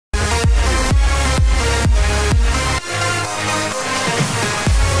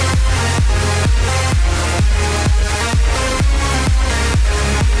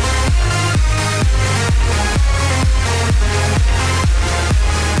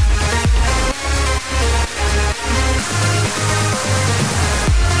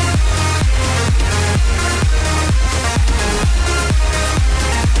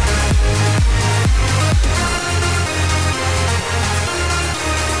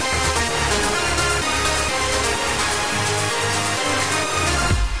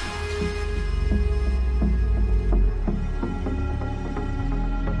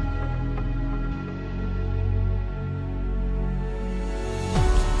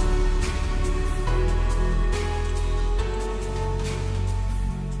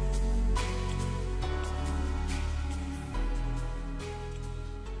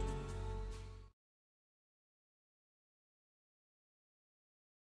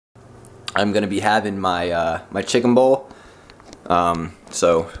I'm gonna be having my my chicken bowl.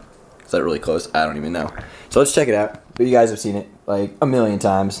 So is that really close? I don't even know. So let's check it out. But you guys have seen it like a million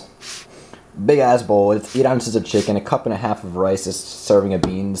times. Big ass bowl. It's 8 ounces of chicken, a cup and a half of rice, a serving of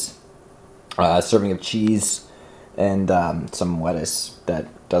beans, a serving of cheese, and some lettuce. That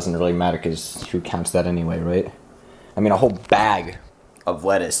doesn't really matter because who counts that anyway, right? I mean, a whole bag of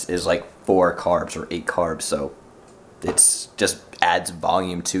lettuce is like 4 carbs or 8 carbs, so it's just adds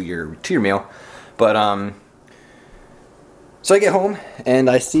volume to your meal. But so I get home and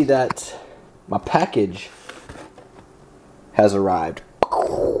I see that my package has arrived.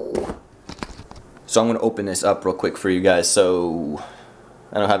 So I'm gonna open this up real quick for you guys. So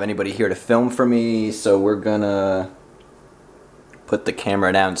I don't have anybody here to film for me, so we're gonna put the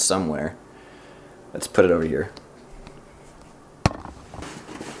camera down somewhere. Let's put it over here.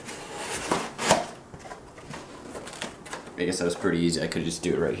 I guess that was pretty easy. I could just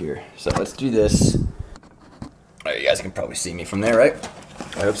do it right here. So let's do this. Alright, you guys can probably see me from there, right?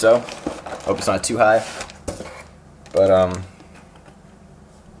 I hope so. Hope it's not too high. But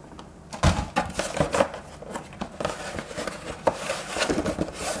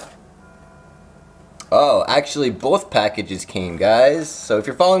oh, actually both packages came, guys. So if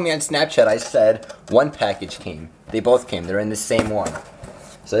you're following me on Snapchat, I said one package came. They both came. They're in the same one.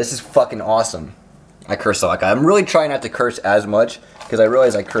 So this is fucking awesome. I curse a lot. I'm really trying not to curse as much because I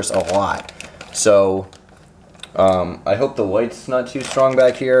realize I curse a lot. So I hope the light's not too strong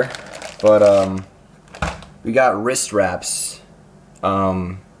back here. But we got wrist wraps.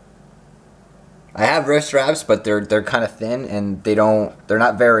 I have wrist wraps, but they're kind of thin and they're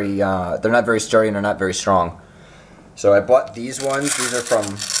not very sturdy and they're not very strong. So I bought these ones. These are from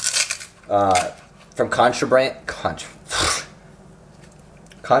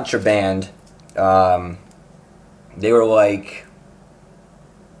Contraband. They were like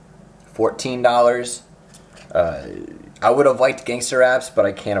 $14. I would have liked gangster wraps, but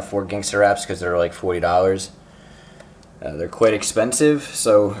I can't afford gangster wraps because they're like $40. They're quite expensive,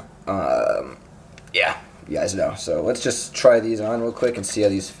 so yeah, you guys know. So let's just try these on real quick and see how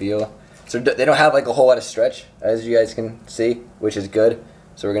these feel. So they don't have like a whole lot of stretch, as you guys can see, which is good.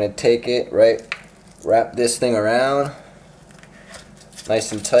 So we're gonna take it, right, wrap this thing around,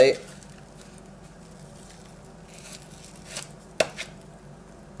 nice and tight.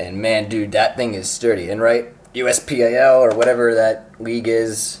 And man, dude, that thing is sturdy. And right, USPAL or whatever that league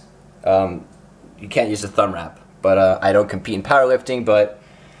is, you can't use a thumb wrap. But I don't compete in powerlifting, but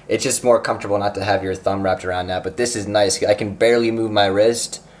it's just more comfortable not to have your thumb wrapped around that. But this is nice. I can barely move my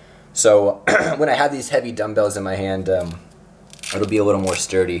wrist. So when I have these heavy dumbbells in my hand, it'll be a little more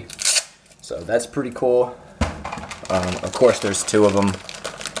sturdy. So that's pretty cool. Of course, there's 2 of them.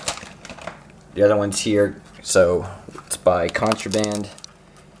 The other one's here. So it's by Contraband.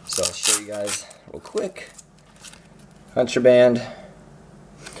 So I'll show you guys real quick. Contraband.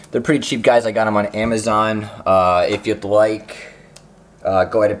 They're pretty cheap, guys. I got them on Amazon. If you'd like,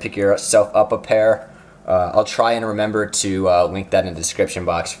 go ahead and pick yourself up a pair. I'll try and remember to link that in the description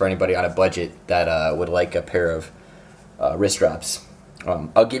box for anybody on a budget that would like a pair of wrist wraps.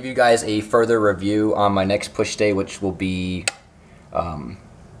 I'll give you guys a further review on my next push day, which will be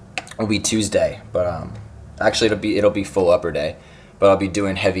Tuesday. But actually, it'll be full upper day. But I'll be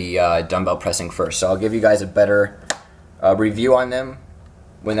doing heavy dumbbell pressing first. So I'll give you guys a better review on them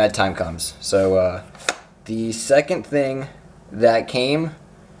when that time comes. So the second thing that came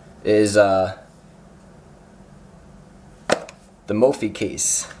is the Mophie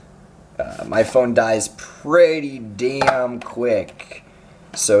case. My phone dies pretty damn quick,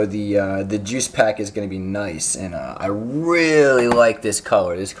 so the juice pack is going to be nice, and I really like this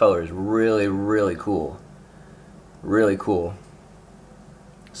color. This color is really, really cool. Really cool.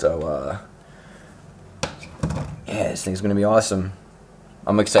 So yeah, this thing's going to be awesome.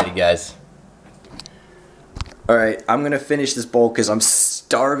 I'm excited, guys. Alright, I'm going to finish this bowl because I'm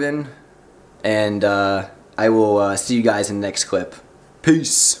starving, and I will see you guys in the next clip.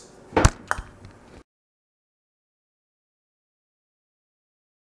 Peace!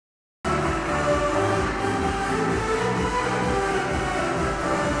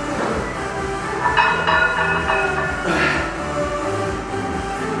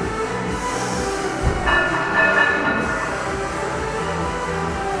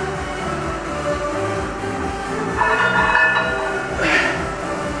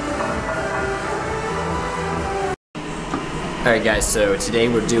 Alright guys, so today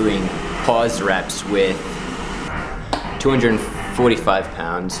we're doing pause reps with 245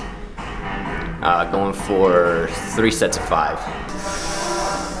 pounds, going for 3 sets of 5.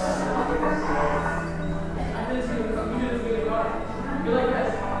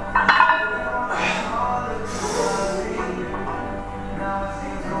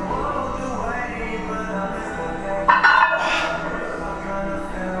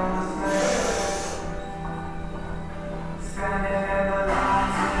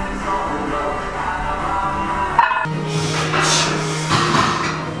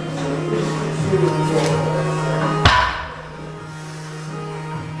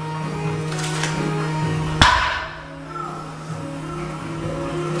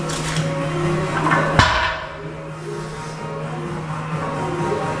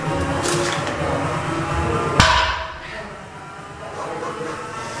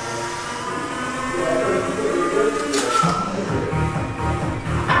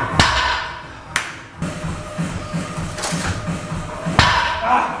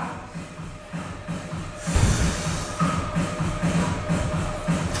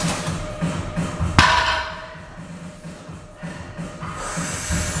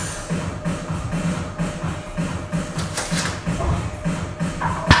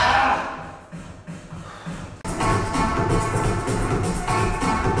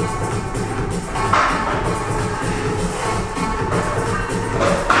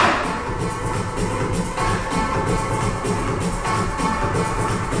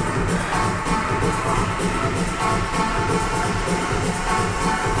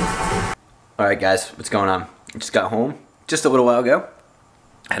 Alright guys, what's going on? I just got home just a little while ago.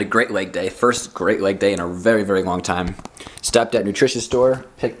 I had a great leg day. First great leg day in a very, very long time. Stopped at Nutrition Store,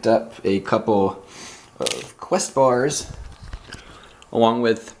 picked up a couple of Quest bars along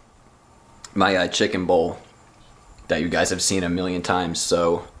with my chicken bowl that you guys have seen a million times.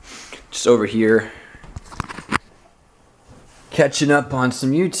 So just over here catching up on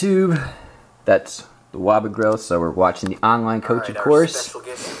some YouTube. That's the Waba Grill, so we're watching the online coaching course.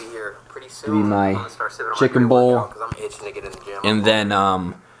 Give me my chicken bowl, and then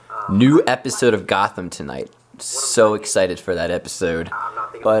new episode of Gotham tonight. So excited for that episode.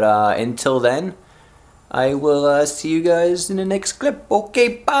 But until then, I will see you guys in the next clip.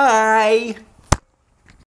 Okay, bye.